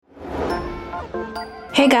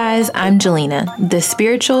Hey guys, I'm Jelena, the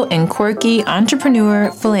spiritual and quirky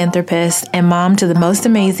entrepreneur, philanthropist, and mom to the most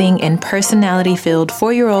amazing and personality-filled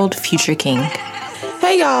 4-year-old future king.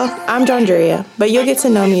 Hey y'all, I'm Jondria, but you'll get to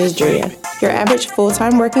know me as Drea, your average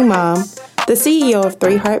full-time working mom, the CEO of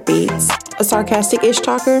 3 Heartbeats, a sarcastic ish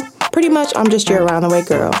talker. Pretty much, I'm just your around-the-way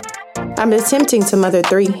girl. I'm attempting to mother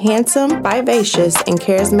 3 handsome, vivacious, and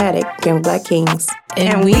charismatic young black kings.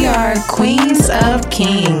 And we are Queens of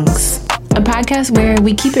Kings, a podcast where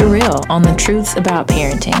we keep it real on the truths about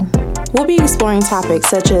parenting. We'll be exploring topics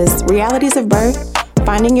such as realities of birth,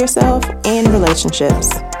 finding yourself, and relationships.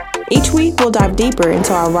 Each week, we'll dive deeper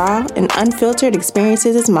into our raw and unfiltered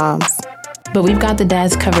experiences as moms. But we've got the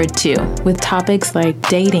dads covered too, with topics like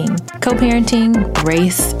dating, co-parenting,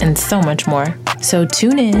 race, and so much more. So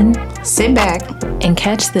tune in, sit back, and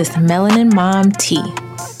catch this melanin mom tea.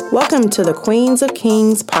 Welcome to the Queens of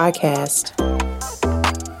Kings podcast.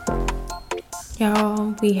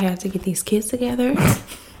 Y'all, we had to get these kids together.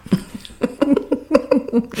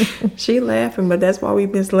 She laughing, but that's why we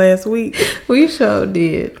missed last week. We sure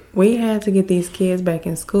did. We had to get these kids back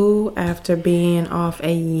in school after being off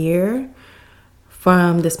a year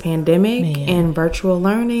from this pandemic and virtual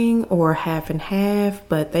learning, or half and half,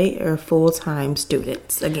 but they are full-time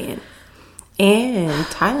students again. And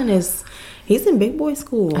Tylen he's in big boy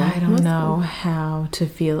school. I don't know how to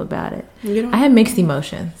feel about it. You know, I had mixed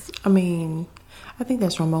emotions. I mean, I think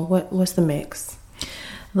that's normal. What's the mix?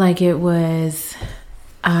 Like it was,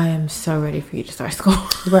 I am so ready for you to start school.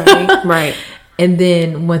 Right. And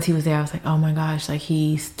then once he was there, I was like, oh my gosh, like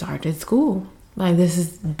he started school. Like this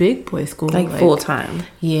is big boy school. Like full time.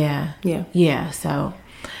 Yeah. Yeah. So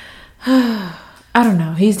I don't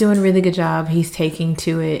know. He's doing a really good job. He's taking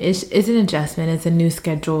to it. It's an adjustment. It's a new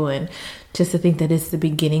schedule. And just to think that it's the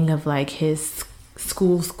beginning of like his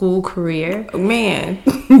school career. Man,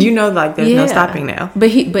 you know, like there's no stopping now. But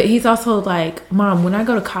he's also like, Mom, when I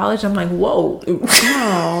go to college, I'm like, whoa.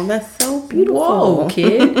 Oh, that's so beautiful. Whoa,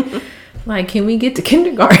 kid. Like, can we get to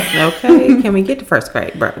kindergarten? Okay, can we get to first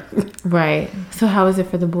grade, bro? Right. So how is it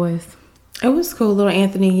for the boys? It was cool. Little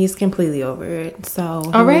Anthony, he's completely over it. So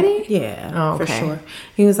already? Yeah, oh, okay. For sure.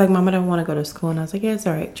 He was like, Mom, I don't want to go to school. And I was like, yeah, it's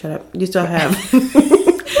all right. Shut up. You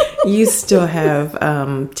still have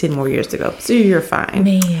 10 more years to go. So you're fine.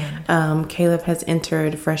 Man. Caleb has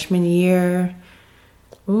entered freshman year.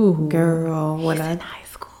 Ooh. Girl,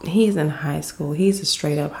 he's in high school. He's a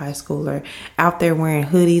straight up high schooler out there wearing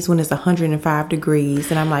hoodies when it's 105 degrees.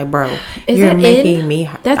 And I'm like, bro, you're making me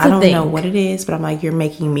hot. I don't know what it is, but I'm like, you're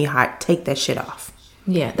making me hot. Take that shit off.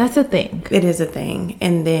 Yeah, that's a thing. It is a thing.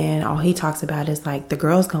 And then all he talks about is like, the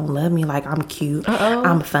girls gonna love me. Like, I'm cute.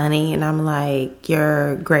 I'm funny. And I'm like,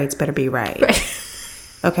 your grades better be right.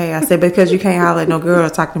 Okay, I said, because you can't holler at no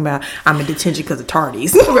girls talking about I'm in detention because of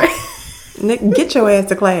tardies. Right. Get your ass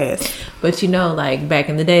to class. But you know, like back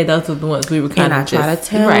in the day, those were the ones we were kind of. And I try to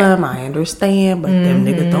tell them, I understand, but them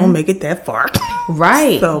niggas don't make it that far.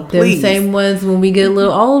 Right. So please. Them same ones when we get a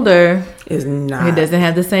little older, is not. It doesn't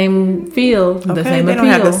have the same feel. Okay, the same they appeal.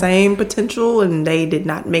 don't have the same potential, and they did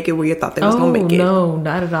not make it where you thought they was gonna make it. No,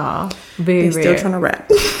 not at all. Very They're rare. still trying to rap.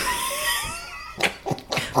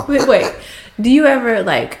 Wait. Do you ever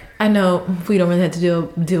like? I know we don't really have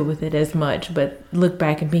to deal with it as much, but look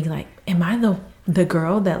back and be like, am I the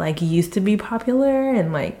girl that like used to be popular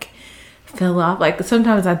and like fell off? Like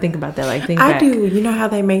sometimes I think about that. Like I do. You know how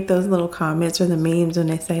they make those little comments or the memes when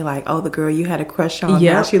they say like, "Oh, the girl you had a crush on,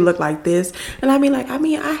 now she looked like this," and I mean,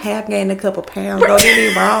 I have gained a couple pounds. Don't get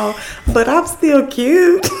me wrong, but I'm still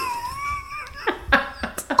cute.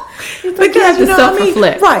 Because you know what I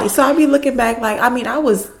mean, right? So I be looking back, like I mean, I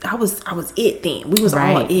was it then. We was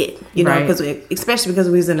all it, you know, because especially because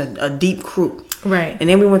we was in a deep crew, right? And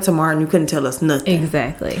then we went to Martin, you couldn't tell us nothing,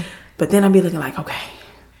 exactly. But then I'd be looking like, okay,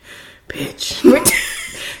 bitch,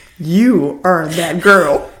 you are that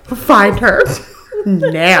girl. Find her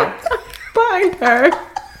now. Find her.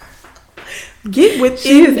 Get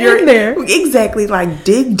within in there. Exactly, like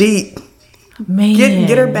dig deep. Man,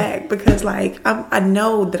 get her back, because like I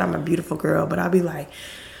know that I'm a beautiful girl, but I'll be like,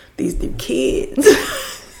 these kids,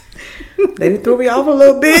 they threw me off a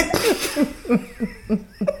little bit.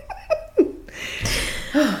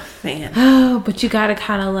 Oh man. Oh, but you gotta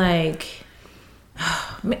kind of like,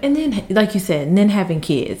 and then like you said, and then having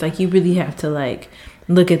kids, like you really have to like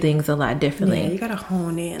look at things a lot differently. Yeah, you gotta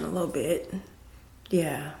hone in a little bit.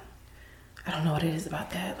 Yeah, I don't know what it is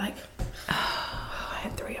about that. Like, I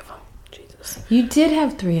had 3 of them. You did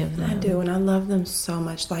have 3 of them. I do, and I love them so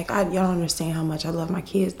much. Like, y'all don't understand how much I love my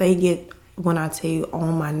kids. They get, when I tell you,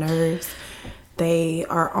 on my nerves. they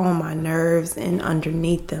are on my nerves and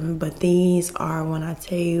underneath them, but these are, when I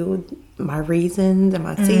tell you my reasons and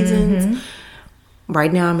my seasons.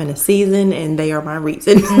 Right now I'm in a season and they are my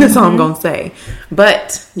reason. That's all I'm going to say.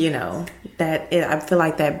 But, I feel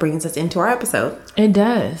like that brings us into our episode. It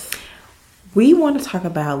does. We want to talk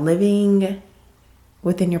about living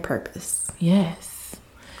within your purpose. Yes.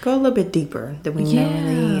 Go a little bit deeper than we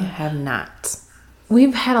normally have not.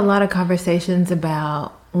 We've had a lot of conversations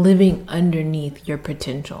about living underneath your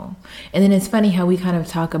potential. And then it's funny how we kind of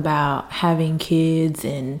talk about having kids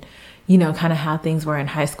and, kind of how things were in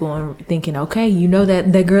high school and thinking, okay,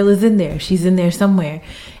 that girl is in there. She's in there somewhere.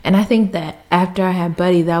 And I think that after I had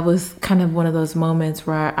Buddy, that was kind of one of those moments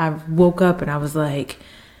where I woke up and I was like,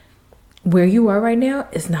 where you are right now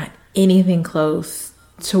is not anything close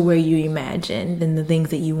to where you imagined and the things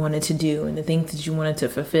that you wanted to do and the things that you wanted to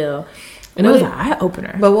fulfill. And it was an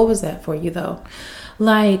eye-opener. But what was that for you, though?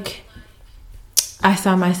 Like, I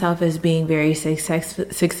saw myself as being very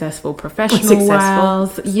successful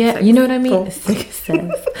professional-wise. Yeah, you know what I mean?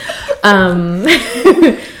 Success.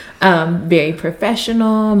 Very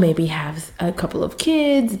professional, maybe have a couple of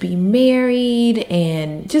kids, be married,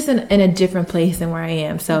 and just in a different place than where I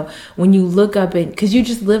am. So when you look up, because you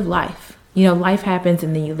just live life. Life happens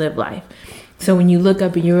and then you live life. So when you look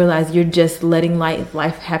up and you realize you're just letting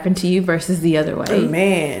life happen to you versus the other way. Oh,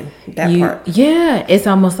 man, that part. Yeah, it's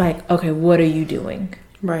almost like, okay, what are you doing?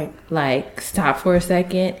 Right. Like, stop for a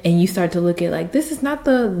second and you start to look at like, this is not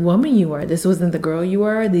the woman you were. This wasn't the girl you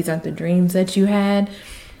were. These aren't the dreams that you had.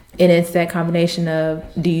 And it's that combination of,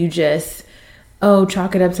 do you just,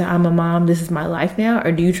 chalk it up to I'm a mom, this is my life now?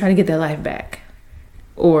 Or do you try to get that life back?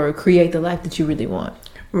 Or create the life that you really want?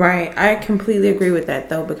 Right. I completely agree with that,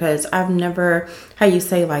 though, because I've never, how you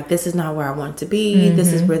say, like, this is not where I want to be.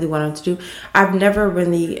 This is really what I want to do. I've never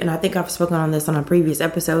really, and I think I've spoken on this on a previous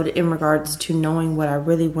episode in regards to knowing what I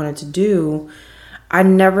really wanted to do. I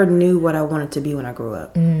never knew what I wanted to be when I grew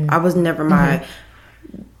up. I was never my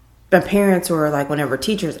parents or like whenever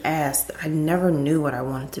teachers asked, I never knew what I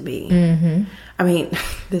wanted to be. I mean,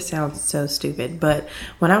 this sounds so stupid, but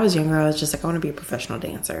when I was younger, I was just like, I want to be a professional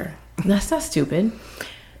dancer. That's not stupid.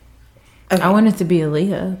 Okay. I wanted to be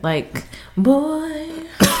Aaliyah. Like, boy,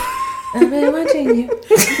 I've been watching you.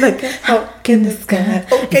 Like a hawk in the sky.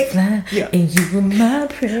 Okay. Fly, Yeah. And you were my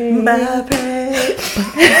prey. My prey.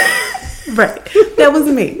 Right. That was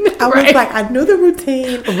me. I was like, I knew the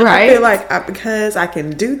routine. Right. I feel like because I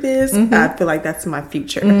can do this, I feel like that's my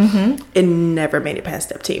future. It never made it past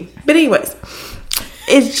step team. But anyways,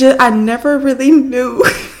 it's just, I never really knew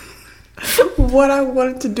what I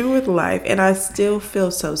wanted to do with life. And I still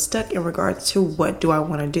feel so stuck in regards to what do I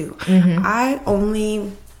want to do. I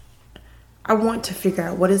want to figure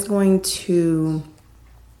out what is going to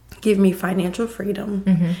give me financial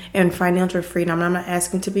freedom. And financial freedom, I'm not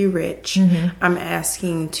asking to be rich. I'm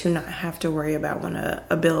asking to not have to worry about when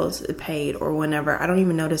a bill is paid or whenever. I don't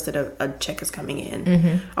even notice that a check is coming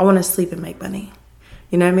in. I want to sleep and make money.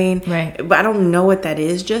 You know what I mean? Right. But I don't know what that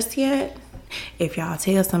is just yet. If y'all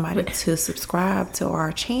tell somebody to subscribe to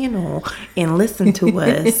our channel and listen to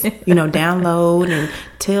us, download and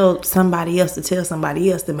tell somebody else to tell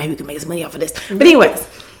somebody else, then maybe we can make some money off of this. But anyways,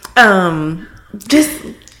 just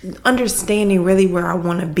understanding really where I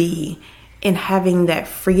want to be and having that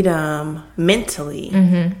freedom mentally,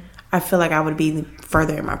 I feel like I would be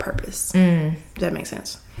further in my purpose. Does that make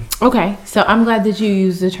sense? Okay, so I'm glad that you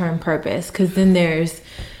use the term purpose, because then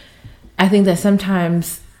I think that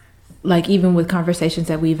sometimes, like even with conversations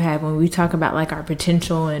that we've had when we talk about like our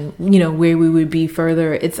potential and where we would be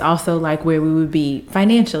further, it's also like where we would be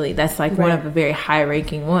financially. That's like one of the very high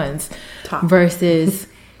ranking ones. Top. Versus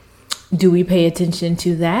do we pay attention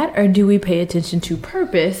to that, or do we pay attention to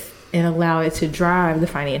purpose and allow it to drive the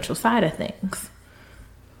financial side of things?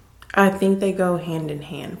 I think they go hand in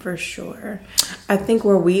hand for sure. I think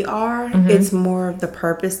where we are, it's more of the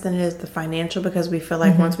purpose than it is the financial, because we feel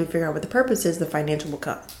like once we figure out what the purpose is, the financial will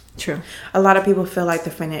come. True. A lot of people feel like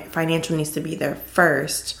the financial needs to be there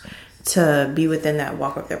first to be within that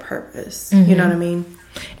walk of their purpose. You know what I mean?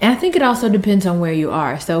 And I think it also depends on where you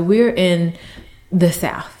are. So we're in the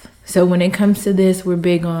South. So when it comes to this, we're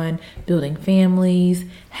big on building families,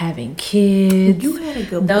 having kids. You had a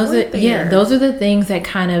good those point are there. Yeah, those are the things that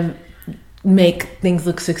kind of make things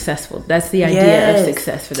look successful. That's the idea of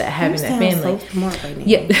success for that, having that family. So smart right now.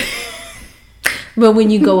 Yeah. But when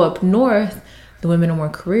you go up north, the women are more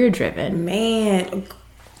career driven. Man.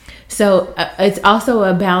 So it's also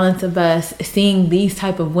a balance of us seeing these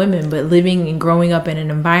type of women, but living and growing up in an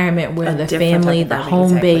environment where the family, the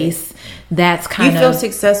home base, that's kind of... You feel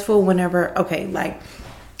successful whenever,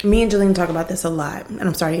 Me and Jalene talk about this a lot, and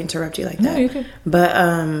I'm sorry to interrupt you like that. No, you're good.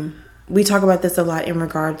 But we talk about this a lot in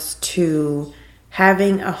regards to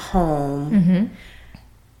having a home,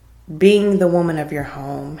 being the woman of your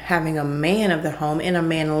home, having a man of the home, and a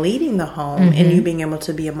man leading the home, and you being able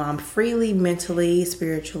to be a mom freely, mentally,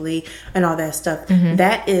 spiritually, and all that stuff.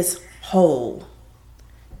 That is whole.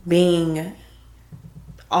 Being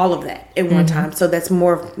all of that at one time. So that's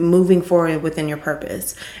more moving forward within your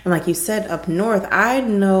purpose. And like you said, up north, I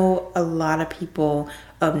know a lot of people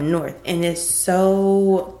up north, and it's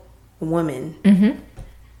so woman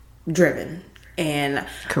driven. And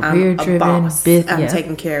career I'm a driven, boss. I'm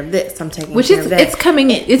taking care of this. I'm taking care of that.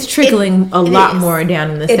 It's trickling a lot more down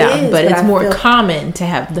in the South, but it's more common to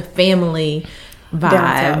have the family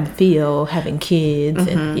vibe, feel, having kids,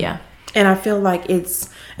 and yeah. And I feel like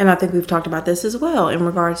and I think we've talked about this as well in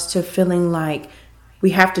regards to feeling like we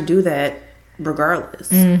have to do that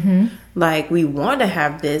regardless. Like we want to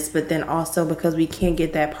have this, but then also because we can't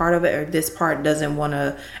get that part of it, or this part doesn't want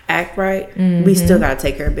to act right, we still got to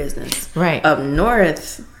take care of business. Right. Up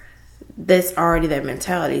north, there's already that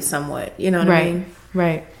mentality somewhat. You know what I mean?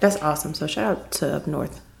 Right. That's awesome. So shout out to up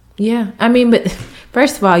north. Yeah, I mean, but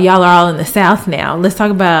first of all, y'all are all in the South now. Let's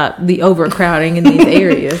talk about the overcrowding in these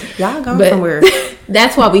areas. Y'all going somewhere.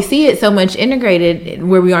 That's why we see it so much integrated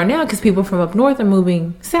where we are now, because people from up north are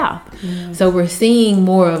moving south. So we're seeing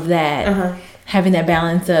more of that, having that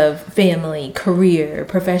balance of family, career,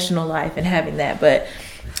 professional life, and having that. But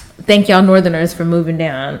thank y'all Northerners for moving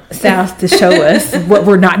down south to show us what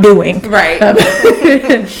we're not doing. Right.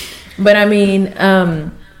 But I mean,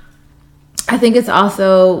 I think it's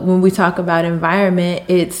also, when we talk about environment,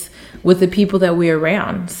 it's with the people that we're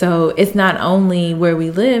around. So it's not only where we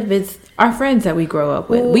live, it's our friends that we grow up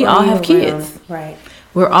with. We all have kids. Right.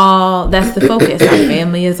 That's the focus. Our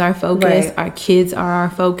family is our focus. Right. Our kids are our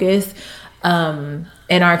focus. And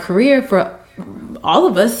our career, for all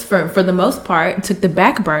of us, for the most part, took the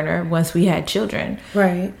back burner once we had children.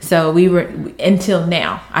 Right. So we were, until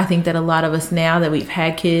now, I think that a lot of us, now that we've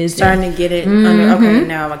had kids, starting to get it under, okay,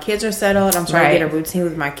 now my kids are settled, I'm trying to get a routine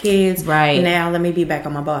with my kids. Right. Now let me be back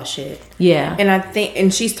on my boss shit. Yeah. And I think,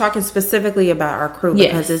 and she's talking specifically about our crew,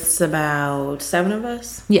 because it's about 7 of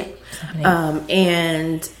us. Yeah.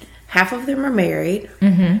 And half of them are married,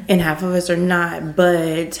 and half of us are not,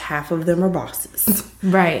 but half of them are bosses.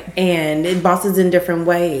 Right. And bosses in different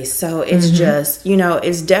ways. So it's just,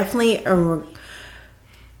 it's definitely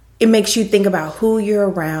it makes you think about who you're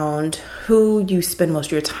around, who you spend most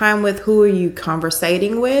of your time with, who are you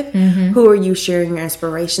conversating with, who are you sharing your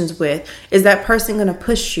inspirations with. Is that person going to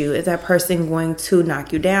push you? Is that person going to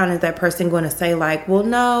knock you down? Is that person going to say like, well,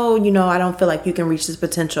 no, I don't feel like you can reach this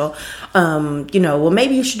potential. Well,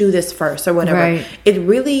 maybe you should do this first or whatever. Right. It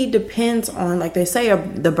really depends on, like they say,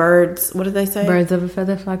 the birds, what do they say? Birds of a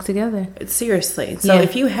feather flock together. Seriously. So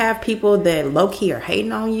if you have people that low-key are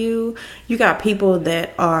hating on you, you got people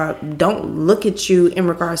that don't look at you in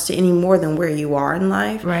regards to any more than where you are in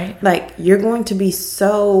life. Right. Like, you're going to be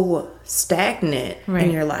so stagnant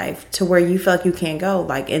in your life to where you feel like you can't go.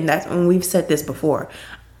 Like, and that's when we've said this before.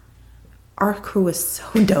 Our crew is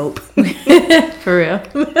so dope. For real.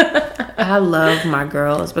 I love my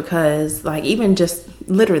girls because, like, even just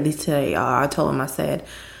literally today, I told them, I said,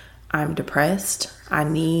 I'm depressed. I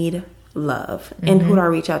need love. And who do I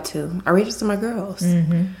reach out to? I reach out to my girls.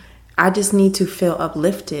 I just need to feel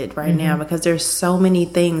uplifted right now because there's so many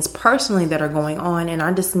things personally that are going on, and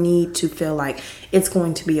I just need to feel like it's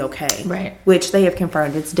going to be okay. Right. Which they have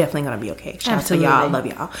confirmed it's definitely going to be okay. Shout Absolutely. out to y'all. I love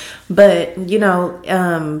y'all.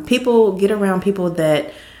 But, people get around people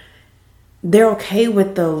that they're okay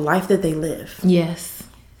with the life that they live. Yes.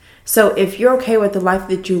 So if you're okay with the life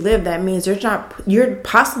that you live, that means you're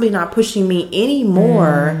possibly not pushing me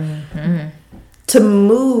anymore to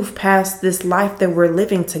move past this life that we're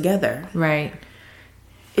living together. Right.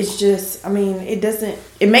 It's just,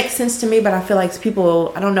 it makes sense to me, but I feel like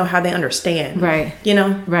people, I don't know how they understand. Right.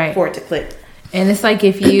 Right. For it to click. And it's like,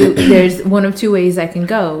 there's one of two ways that can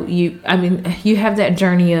go. You have that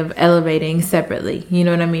journey of elevating separately. You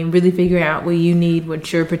know what I mean? Really figuring out what you need,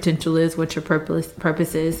 what your potential is, what your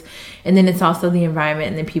purpose is. And then it's also the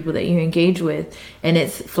environment and the people that you engage with. And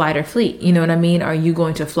it's flight or fleet. You know what I mean? Are you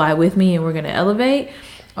going to fly with me and we're going to elevate?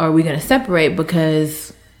 Or are we going to separate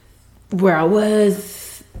because where I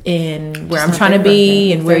was and where I'm trying to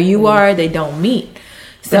be and where you are, they don't meet?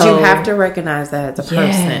 But you have to recognize that as a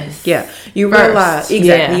person. Yes. Yeah. You realize, exactly.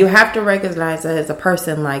 Yeah. You have to recognize that as a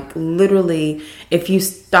person. Like, literally, if you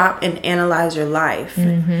stop and analyze your life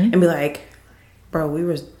and be like, bro, we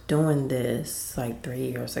was doing this like 3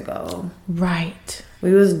 years ago. Right.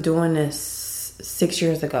 We was doing this 6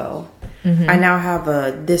 years ago. I now have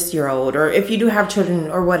a this-year-old, or if you do have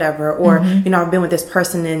children or whatever, or, I've been with this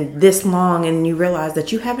person in this long, and you realize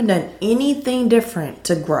that you haven't done anything different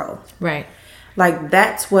to grow. Right. Like,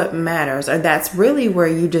 that's what matters. Or that's really where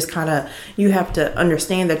you just you have to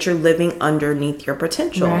understand that you're living underneath your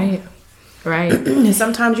potential. Right. Right. And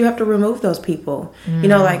sometimes you have to remove those people.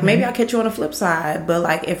 Like, maybe I'll catch you on the flip side, but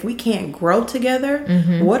like, if we can't grow together,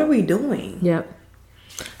 what are we doing? Yep.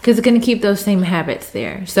 Because it's going to keep those same habits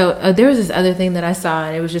there. So there was this other thing that I saw,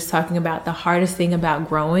 and it was just talking about the hardest thing about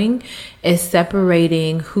growing is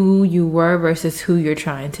separating who you were versus who you're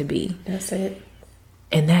trying to be. That's it.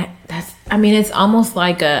 And that's, I mean, it's almost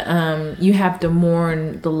like you have to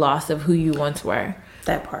mourn the loss of who you once were.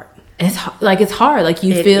 That part. It's hard. Like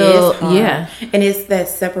you it feel, is hard. Yeah. And it's that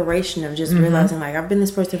separation of just realizing, like, I've been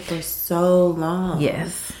this person for so long.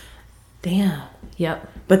 Yes. Damn. Yep.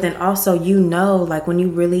 But then also, like, when you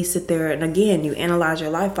really sit there and again, you analyze your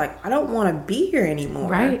life, like, I don't want to be here anymore.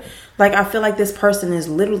 Right. Like, I feel like this person is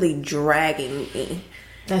literally dragging me.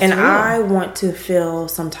 That's and real. I want to feel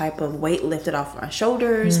some type of weight lifted off my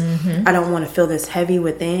shoulders. I don't want to feel this heavy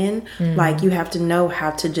within. Like, you have to know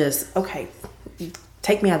how to just, okay,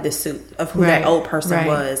 take me out of this suit of who that old person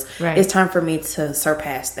was. Right. It's time for me to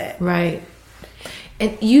surpass that. Right.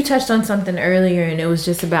 And you touched on something earlier, and it was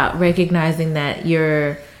just about recognizing that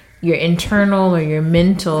your internal or your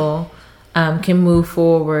mental can move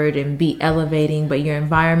forward and be elevating, but your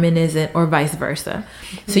environment isn't, or vice versa.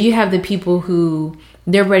 So you have the people who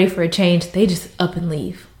they're ready for a change, they just up and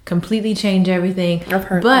leave, completely change everything. I've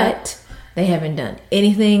heard but that. They haven't done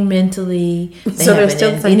anything mentally. So they're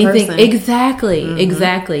still the same person.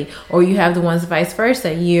 Exactly. Or you have the ones vice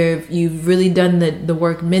versa. You've really done the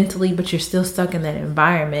work mentally, but you're still stuck in that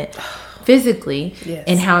environment physically. Yes.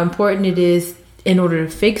 And how important it is in order to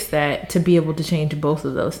fix that to be able to change both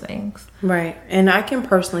of those things. Right. And I can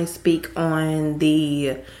personally speak on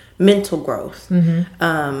the mental growth.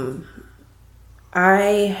 I'm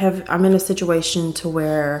in a situation to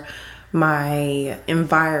where my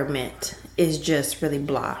environment is just really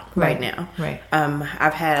blah right now. Right.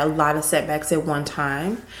 I've had a lot of setbacks at one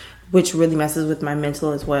time, which really messes with my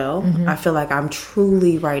mental as well. I feel like I'm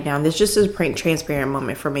truly right now, this just is a transparent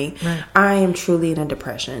moment for me. Right. I am truly in a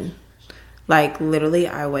depression. Like, literally,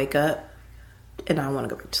 I wake up and I want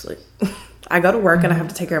to go back to sleep. I go to work and I have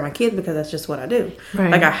to take care of my kids because that's just what I do.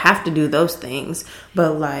 Right. Like, I have to do those things.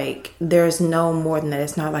 But, like, there's no more than that.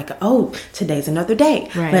 It's not like, oh, today's another day.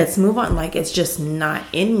 Right. Let's move on. Like, it's just not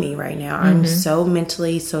in me right now. I'm so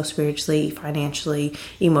mentally, so spiritually, financially,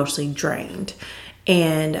 emotionally drained.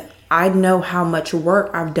 And I know how much work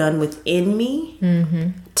I've done within me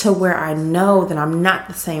to where I know that I'm not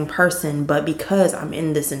the same person. But because I'm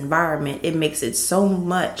in this environment, it makes it so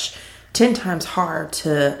much 10 times hard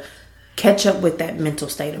to catch up with that mental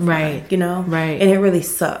state of mind, Right. And it really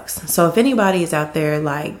sucks. So if anybody is out there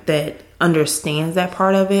like that understands that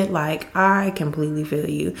part of it, like, I completely feel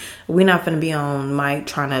you. We're not going to be on mic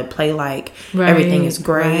trying to play like everything is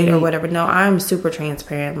great or whatever. No, I'm super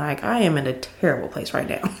transparent. Like, I am in a terrible place right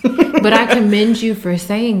now. But I commend you for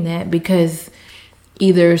saying that, because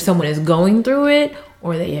either someone is going through it,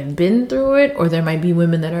 or they have been through it, or there might be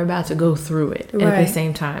women that are about to go through it at the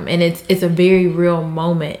same time. And it's a very real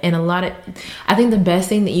moment. And I think the best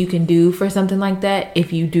thing that you can do for something like that,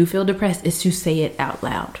 if you do feel depressed, is to say it out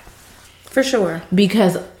loud. For sure.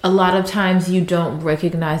 Because a lot of times you don't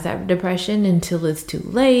recognize that depression until it's too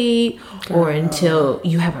late, or until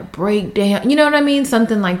you have a breakdown. You know what I mean?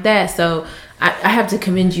 Something like that. So I have to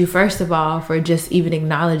commend you, first of all, for just even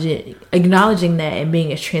acknowledging that and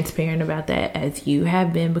being as transparent about that as you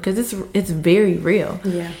have been, because it's very real.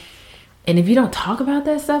 Yeah. And if you don't talk about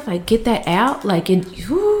that stuff, like, get that out, like,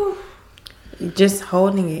 just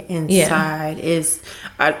holding it inside is,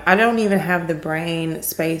 I don't even have the brain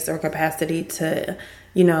space or capacity to,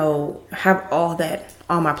 have all that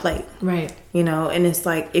on my plate. Right. And it's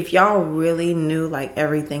like, if y'all really knew like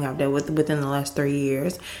everything I've dealt with within the last 3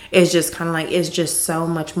 years, it's just kind of like, it's just so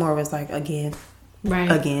much more. It's like, again.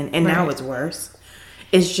 And now it's worse.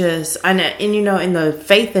 It's just, and the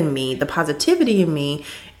faith in me, the positivity in me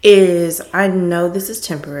is, I know this is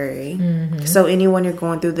temporary. So anyone you're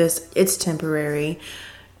going through this, it's temporary.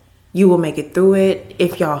 You will make it through it.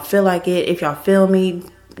 If y'all feel like it, if y'all feel me,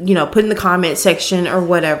 put in the comment section or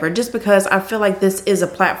whatever, just because I feel like this is a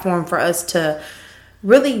platform for us to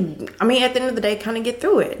really, at the end of the day, kind of get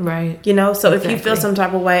through it. Right. So exactly. If you feel some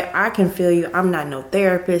type of way, I can feel you. I'm not no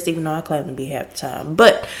therapist, even though I claim to be half the time.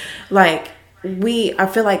 But like, I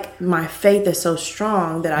feel like my faith is so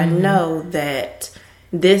strong that I know that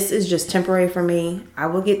this is just temporary for me. I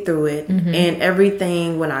will get through it. And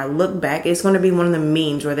everything, when I look back, it's going to be one of the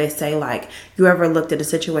memes where they say, like, you ever looked at a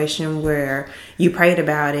situation where you prayed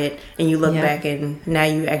about it and you look back and now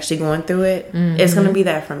you actually going through it? It's going to be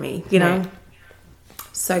that for me, you know?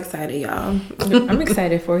 So excited, y'all. I'm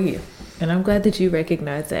excited for you. And I'm glad that you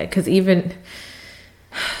recognize that. Because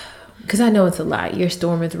I know it's a lot. Your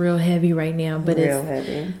storm is real heavy right now, but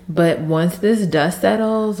heavy. But once this dust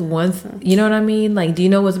settles, you know what I mean? Like, do you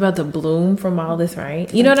know what's about to bloom from all this,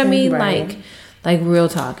 right? You know what I mean? Right. Like real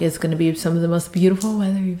talk. It's going to be some of the most beautiful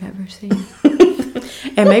weather you've ever seen.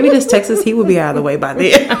 And maybe this Texas heat will be out of the way by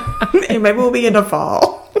then. And maybe we'll be in the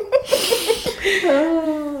fall.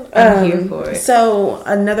 I'm here for it. So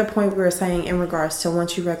another point we were saying in regards to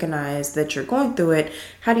once you recognize that you're going through it,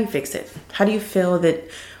 how do you fix it? How do you feel that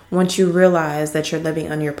once you realize that you're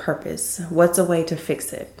living on your purpose, what's a way to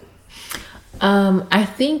fix it? I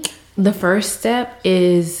think the first step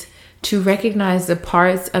is to recognize the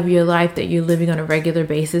parts of your life that you're living on a regular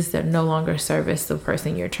basis that no longer service the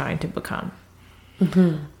person you're trying to become.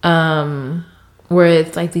 Where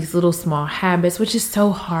it's like these little small habits, which is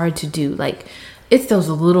so hard to do. Like, it's those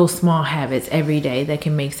little small habits every day that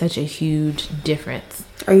can make such a huge difference.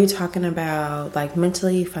 Are you talking about like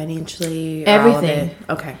mentally, financially, everything?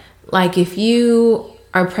 Okay. Like if you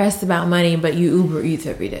are pressed about money, but you Uber Eats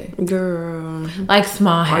every day, girl. Like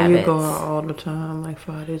small habits. You go out all the time, like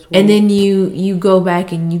 5 days a week. And then you go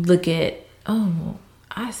back and you look at, oh,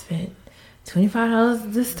 I spent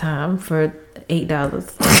 $25 this time for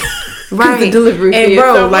 $8. Right. The delivery and fee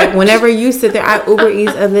bro, so like whenever you sit there, I Uber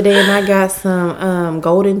Eats the other day and I got some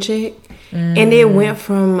golden chick and it went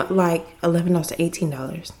from like $11 to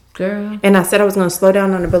 $18. Girl. And I said I was going to slow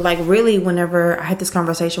down on it, but like really whenever I had this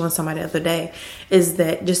conversation with somebody the other day, is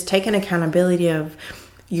that just taking accountability of,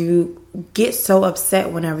 you get so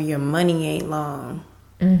upset whenever your money ain't long,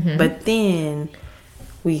 but then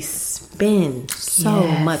we spend so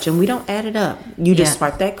much and we don't add it up. You just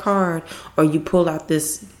swipe that card or you pull out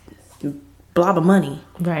this blob of money,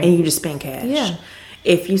 right, and you just spend cash. Yeah.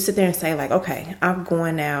 If you sit there and say like, okay, I'm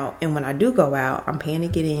going out, and when I do go out, I'm paying to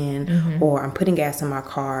get in, or I'm putting gas in my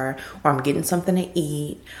car, or I'm getting something to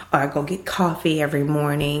eat, or I go get coffee every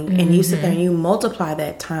morning, and you sit there and you multiply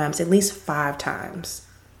that times at least 5 times.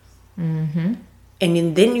 And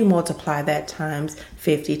then you multiply that times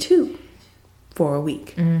 52 for a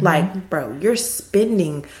week. Like, bro, you're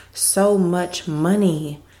spending so much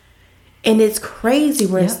money. And it's crazy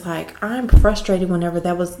where it's like, I'm frustrated whenever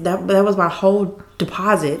that was my whole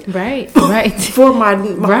deposit. Right. For my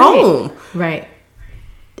home. Right.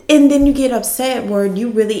 And then you get upset where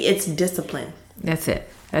it's discipline. That's it.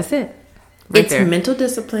 Right, it's there. Mental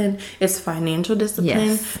discipline. It's financial discipline.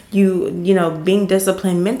 Yes. You know, being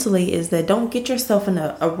disciplined mentally is that don't get yourself in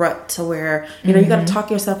a rut to where, you know, you got to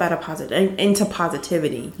talk yourself out of into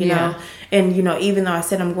positivity, you know? And, you know, even though I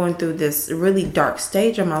said I'm going through this really dark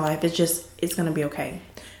stage of my life, it's going to be okay.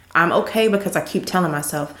 I'm okay because I keep telling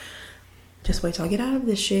myself, just wait till I get out of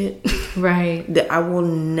this shit. Right. That I will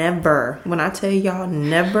never, when I tell y'all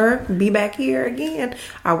never be back here again,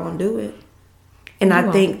 I won't do it. And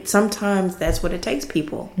I think sometimes that's what it takes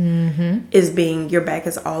people, is your back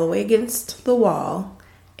is all the way against the wall.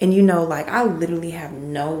 And you know, like, I literally have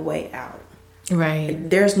no way out. Right.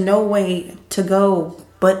 There's no way to go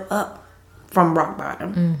but up from rock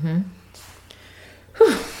bottom.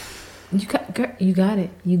 You got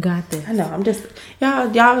it. You got this. I know. I'm just,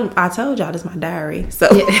 y'all, I told y'all this is my diary. So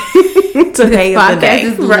today is the day.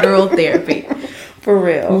 Is literal therapy. For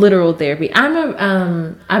real. Literal therapy.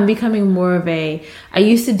 I'm becoming more of I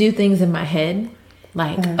used to do things in my head.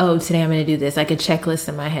 Like, oh, today I'm going to do this. Like a checklist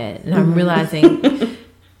in my head. And I'm realizing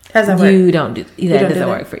you don't do that. Doesn't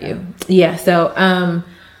work for you. Yeah. So, I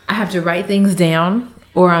have to write things down,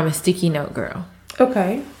 or I'm a sticky note girl.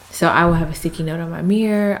 Okay. So I will have a sticky note on my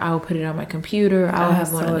mirror. I will put it on my computer. I will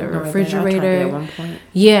have one on the refrigerator. At one point.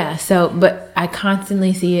 Yeah. So, but I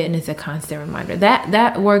constantly see it, and it's a constant reminder.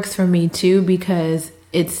 That works for me too, because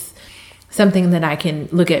it's something that I can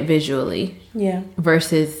look at visually. Yeah.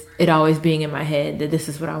 Versus it always being in my head that this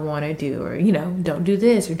is what I want to do, or, you know, don't do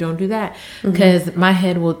this or don't do that, because my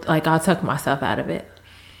head will, like, I'll tuck myself out of it.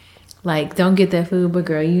 Like, don't get that food, but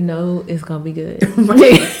girl, you know it's gonna be good.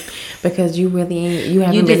 Because you really ain't, you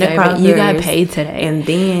haven't been to Kroger's. You got paid today. And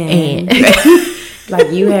then,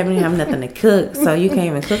 like, you haven't have nothing to cook, so you can't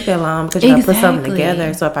even cook that long because you gotta put something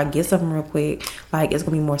together. So if I get something real quick, like, it's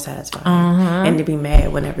gonna be more satisfying. And to be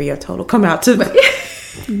mad whenever your total come out to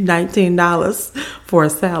 $19 for a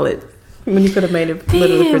salad when you could have made it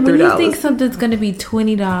literally for $3. When you think something's gonna be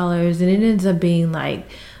 $20 and it ends up being like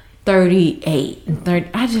 38 and 30.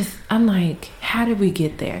 I'm like, how did we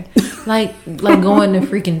get there? like going to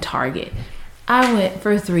freaking Target. I went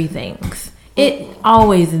for 3 things. It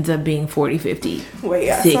always ends up being 40, 50,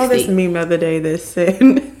 Wait, I 60. saw this meme the other day that said,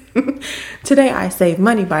 today I save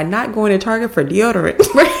money by not going to Target for deodorant.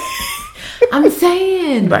 I'm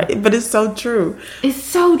saying. Right, but it's so true. It's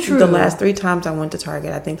so true. The last 3 times I went to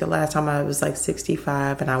Target, I think the last time I was like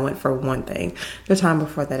 65 and I went for one thing. The time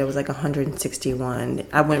before that, it was like 161.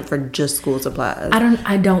 I went for just school supplies.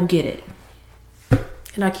 I don't get it.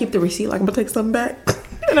 And I keep the receipt like I'm going to take something back.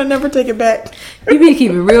 And I never take it back. You need to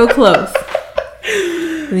keep it real close.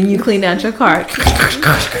 And then you clean out your cart.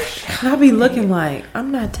 And I'll be looking like,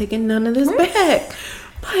 I'm not taking none of this back.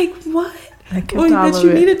 Like, what? Well, bitch,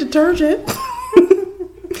 you needed detergent.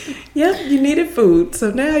 Yep, you needed food.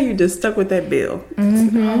 So now you just stuck with that bill.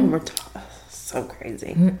 So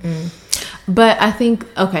crazy. But I think,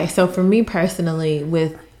 okay, so for me personally,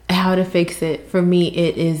 with how to fix it, for me,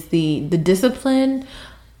 it is the discipline.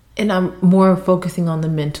 And I'm more focusing on the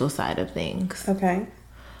mental side of things. Okay.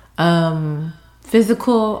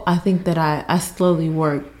 Physical, I think that I slowly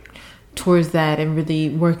work towards that and really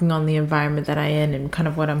working on the environment that I am and kind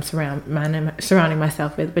of what I'm surrounding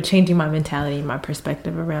myself with, but changing my mentality and my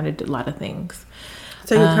perspective around a lot of things.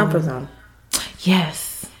 So your comfort zone.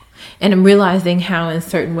 Yes. And I'm realizing how in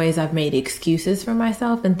certain ways I've made excuses for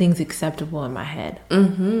myself and things acceptable in my head.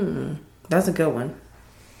 That's a good one.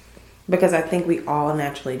 Because I think we all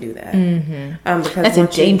naturally do that. Because that's a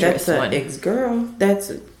dangerous one. Girl,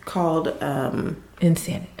 that's called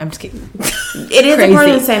insanity. I'm just kidding. It is a part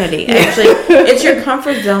of insanity. Actually, it's your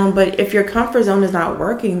comfort zone. But if your comfort zone is not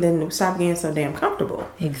working, then stop getting so damn comfortable.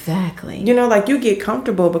 Exactly. You know, like you get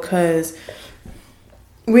comfortable because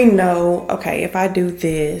we know, okay, if I do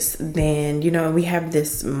this, then, you know, we have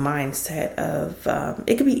this mindset of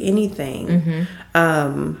it could be anything.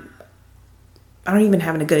 I don't even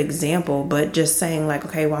have a good example, but just saying like,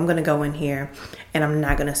 okay, well, I'm going to go in here and I'm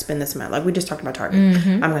not going to spend this amount. Like we just talked about Target.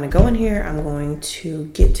 I'm going to go in here. I'm going to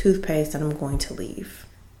get toothpaste and I'm going to leave.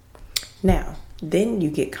 Now, then you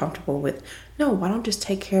get comfortable with, no, why don't just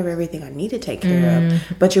take care of everything I need to take care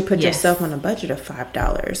of? But you put yourself on a budget of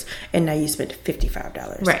 $5 and now you spent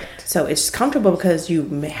 $55. Right. So it's comfortable because you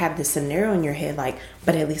have this scenario in your head like,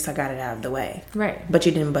 but at least I got it out of the way. Right. But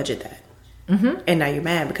you didn't budget that. And now you're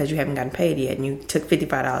mad because you haven't gotten paid yet and you took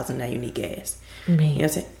 $55 and now you need gas. You know what I'm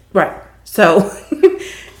saying? Right. So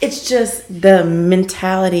it's just the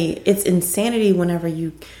mentality. It's insanity whenever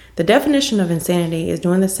the definition of insanity is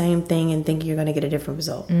doing the same thing and thinking you're going to get a different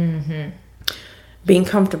result. Being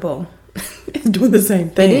comfortable is doing the same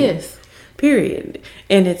thing. It is. Period.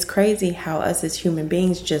 And it's crazy how us as human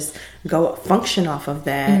beings just function off of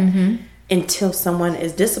that. Until someone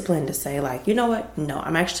is disciplined to say like, you know what? No,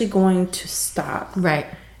 I'm actually going to stop. Right.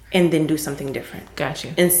 And then do something different.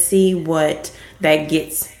 Gotcha. And see what that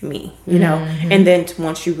gets me, you know? And then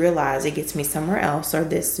once you realize it gets me somewhere else or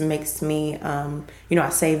this makes me, you know,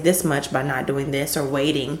 I save this much by not doing this or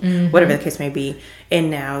waiting, whatever the case may be.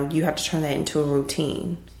 And now you have to turn that into a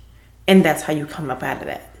routine. And that's how you come up out of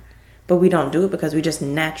that. But we don't do it because we just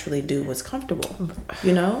naturally do what's comfortable,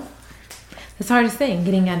 you know? It's the hardest thing,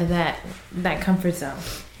 getting out of that comfort zone.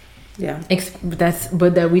 Yeah.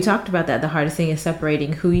 But we talked about that. The hardest thing is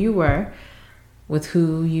separating who you were with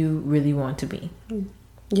who you really want to be.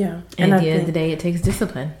 Yeah. And at the end of the day, it takes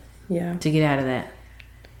discipline. Yeah. To get out of that.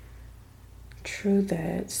 True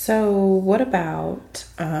that. So what about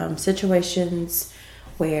situations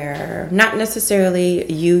where not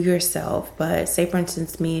necessarily you yourself, but say for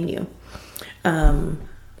instance, me and you,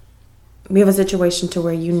 we have a situation to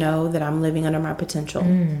where you know that I'm living under my potential.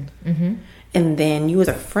 And then you as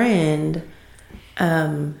a friend,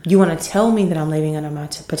 you want to tell me that I'm living under my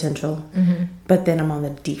potential, but then I'm on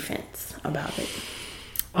the defense about it.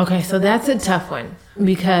 Okay, so that's a tough one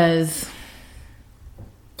because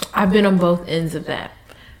I've been on both ends of that.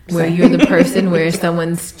 Where you're the person where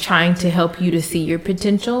someone's trying to help you to see your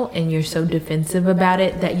potential and you're so defensive about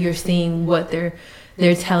it that you're seeing what they're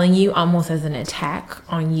telling you almost as an attack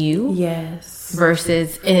on you. Yes.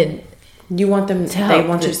 Versus you want them to they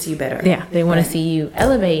want you to see better. Yeah, they want to see you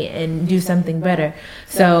elevate and do something better.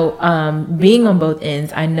 So being on both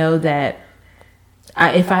ends, I know that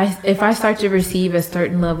if I start to receive a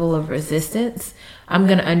certain level of resistance, I'm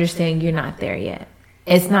going to understand you're not there yet.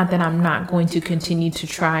 It's not that I'm not going to continue to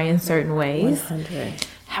try in certain ways. 100.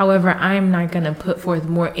 However, I'm not going to put forth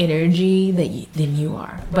more energy than you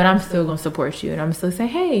are. But I'm still going to support you. And I'm still say,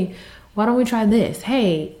 hey, why don't we try this?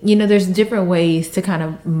 Hey, you know, there's different ways to kind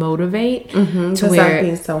of motivate. To where,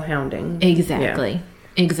 being so hounding. Exactly.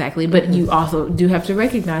 Exactly. But you also do have to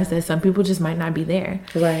recognize that some people just might not be there.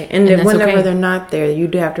 Right. And then whenever they're not there, you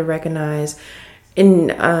do have to recognize in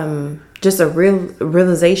just a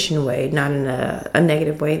realization way, not in a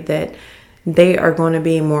negative way, that they are going to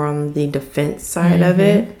be more on the defense side of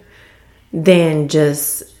it than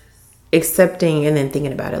just accepting and then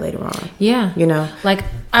thinking about it later on. Yeah. You know? Like,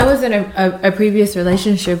 I was in a previous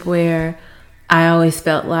relationship where I always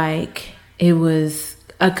felt like it was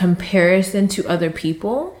a comparison to other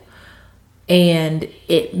people, and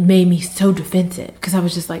it made me so defensive because I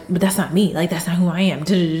was just like, but that's not me. Like, that's not who I am.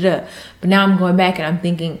 Da-da-da-da. But now I'm going back and I'm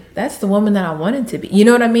thinking, that's the woman that I wanted to be. You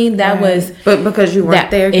know what I mean? That was... But because you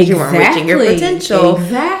weren't there, because you weren't reaching your potential,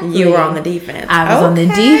 you were on the defense. I was on the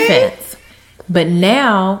defense. But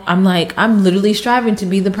now I'm like, I'm literally striving to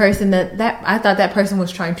be the person that I thought that person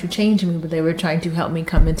was trying to change me, but they were trying to help me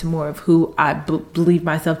come into more of who I believe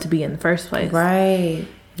myself to be in the first place. Right.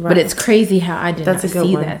 But it's crazy how I did not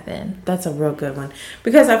see that then. That's a real good one.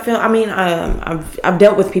 Because I feel, I've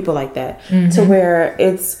dealt with people like that to where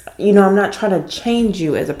it's, I'm not trying to change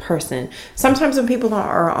you as a person. Sometimes when people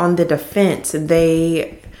are on the defense,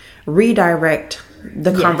 they redirect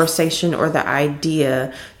the conversation or the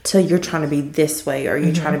idea to you're trying to be this way or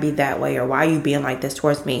you're trying to be that way or why are you being like this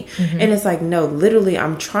towards me. And it's like, no, literally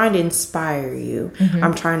I'm trying to inspire you.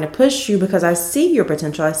 I'm trying to push you because I see your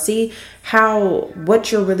potential. I see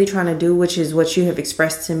what you're really trying to do, which is what you have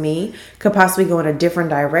expressed to me, could possibly go in a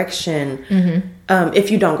different direction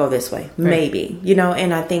if you don't go this way, maybe,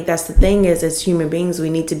 and I think that's the thing is, as human beings,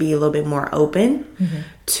 we need to be a little bit more open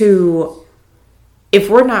to, if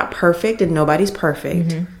we're not perfect and nobody's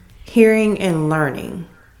perfect, hearing and learning.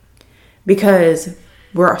 Because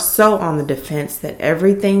we're so on the defense that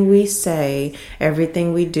everything we say,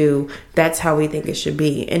 everything we do, that's how we think it should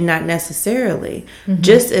be. And not necessarily.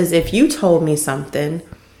 Just as if you told me something,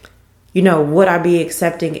 would I be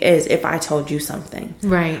accepting as if I told you something?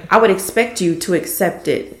 Right. I would expect you to accept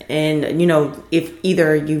it. And, if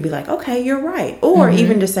either you'd be like, okay, you're right. Or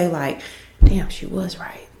even to say like, damn, she was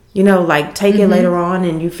right. Take it later on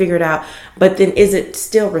and you figure it out. But then is it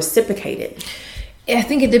still reciprocated? I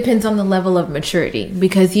think it depends on the level of maturity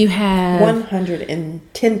because you have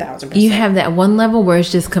 110,000%. You have that one level where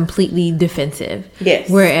it's just completely defensive. Yes.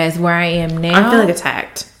 Whereas where I am now, I'm feeling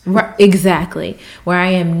attacked. Right, exactly. Where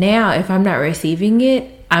I am now, if I'm not receiving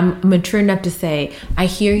it, I'm mature enough to say, I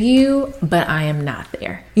hear you, but I am not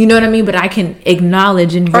there. You know what I mean? But I can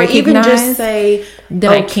acknowledge and recognize. Or even just say,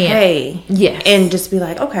 that I can't. Yes. And just be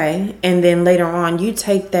like, okay. And then later on, you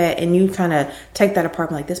take that and you kind of take that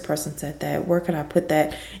apart. Like, this person said that. Where could I put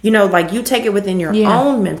that? You take it within your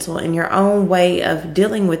own mental and your own way of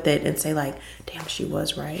dealing with it and say like, damn, she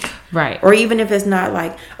was right. Right. Or even if it's not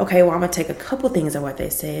like, okay, well, I'm going to take a couple things of what they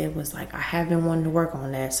said. It was like, I have been wanting to work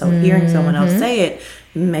on that. So hearing someone else say it,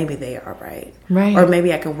 maybe they are right. Right. Or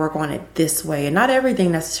maybe I can work on it this way. And not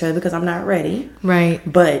everything necessarily because I'm not ready. Right.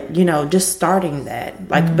 But, just starting that.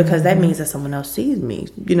 Like, because that means that someone else sees me.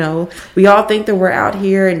 We all think that we're out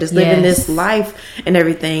here and just living this life and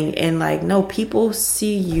everything. And like, no, people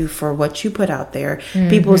see you for what you put out there.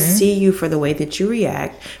 People see you for the way that you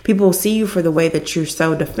react. People see you for the way that you're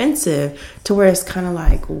so defensive to where it's kind of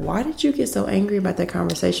like, why did you get so angry about that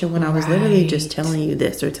conversation when I was literally just telling you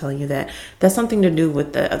this or telling you that? That's something to do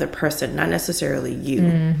with the other person, not necessarily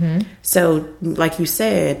you. So like you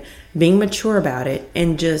said, being mature about it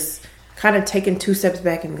and just kind of taking 2 steps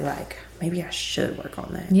back and be like, maybe I should work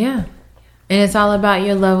on that. Yeah. And it's all about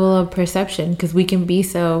your level of perception because we can be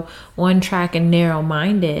so one track and narrow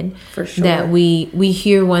minded that we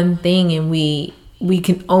hear one thing and we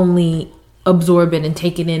can only absorb it and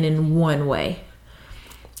take it in one way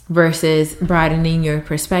versus broadening your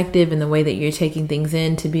perspective and the way that you're taking things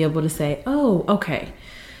in to be able to say, oh, okay,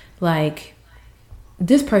 like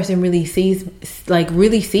this person really sees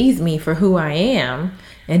me for who I am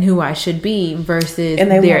and who I should be versus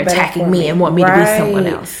they're attacking me and want me to be someone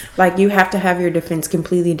else. Like, you have to have your defense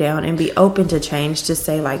completely down and be open to change to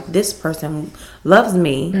say, like, this person loves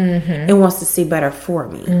me and wants to see better for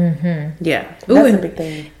me. Yeah. That's a big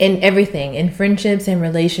thing. In everything, in friendships and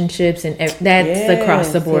relationships, and that's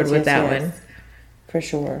across the board with that one. For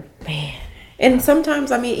sure. Man. And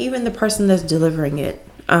sometimes, even the person that's delivering it,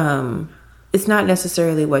 it's not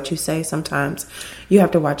necessarily what you say. Sometimes you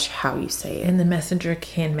have to watch how you say it. And the messenger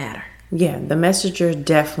can matter. Yeah, the messenger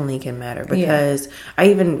definitely can matter because I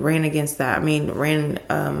even ran against that.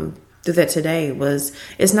 Through that today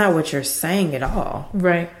it's not what you're saying at all.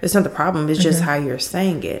 Right. It's not the problem. It's just how you're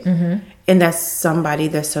saying it. And that's somebody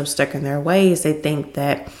that's so stuck in their ways. They think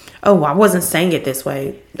that, oh, I wasn't saying it this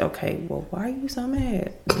way. Okay, well, why are you so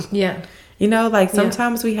mad? Yeah.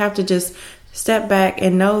 Sometimes we have to just step back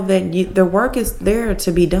and know that the work is there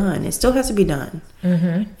to be done. It still has to be done.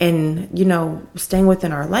 Mm-hmm. And, staying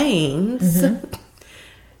within our lanes,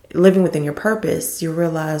 living within your purpose, you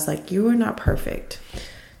realize like you are not perfect.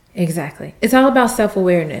 Exactly. It's all about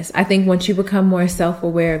self-awareness. I think once you become more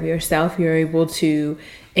self-aware of yourself, you're able to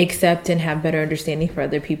accept and have better understanding for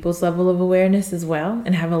other people's level of awareness as well,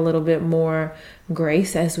 and have a little bit more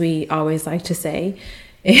grace, as we always like to say,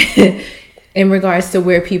 in regards to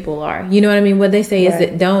where people are. You know what I mean? What they say is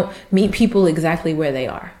that don't meet people exactly where they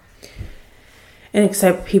are. And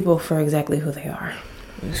accept people for exactly who they are.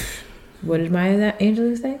 What did Maya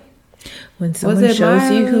Angelou say? When someone shows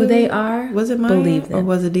you who they are, was it Maya, believe them. Or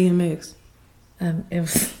was it DMX? It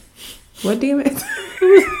was... What DMX?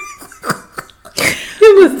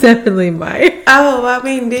 It was definitely Maya. Oh, I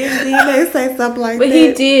mean, didn't DMX say something like that? But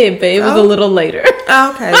he did, but it was a little later.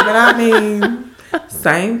 Okay, but I mean,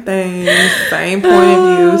 same thing, same point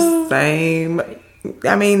of view,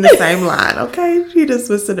 the same line, okay? She just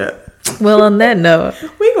switched it up. Well, on that note,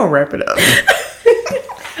 we're going to wrap it up.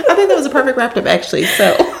 I think that was a perfect wrap up, actually,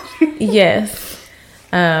 so... Yes.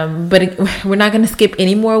 But we're not going to skip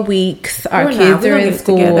any more weeks. Our kids are in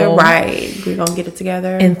school. Right. We're going to get it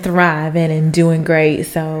together. And thriving and doing great.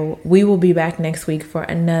 So we will be back next week for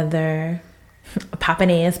another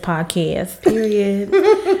Poppin' Ass podcast. Period.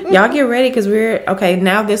 Y'all get ready because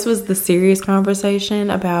now this was the serious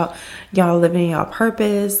conversation about y'all living y'all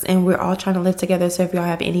purpose, and we're all trying to live together. So if y'all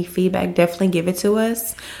have any feedback, definitely give it to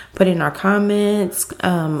us. Put it in our comments,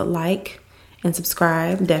 like and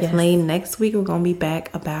subscribe. Definitely. Yes. Next week we're going to be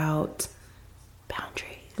back about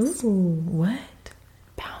boundaries. Ooh, what?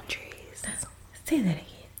 Boundaries. Say that again.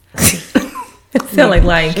 It sounds like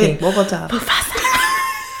Lion King. One more time.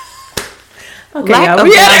 Okay, y'all.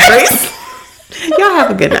 Boundaries. Y'all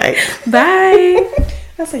have a good night. Bye.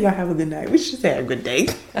 I said y'all have a good night. We should say have a good day.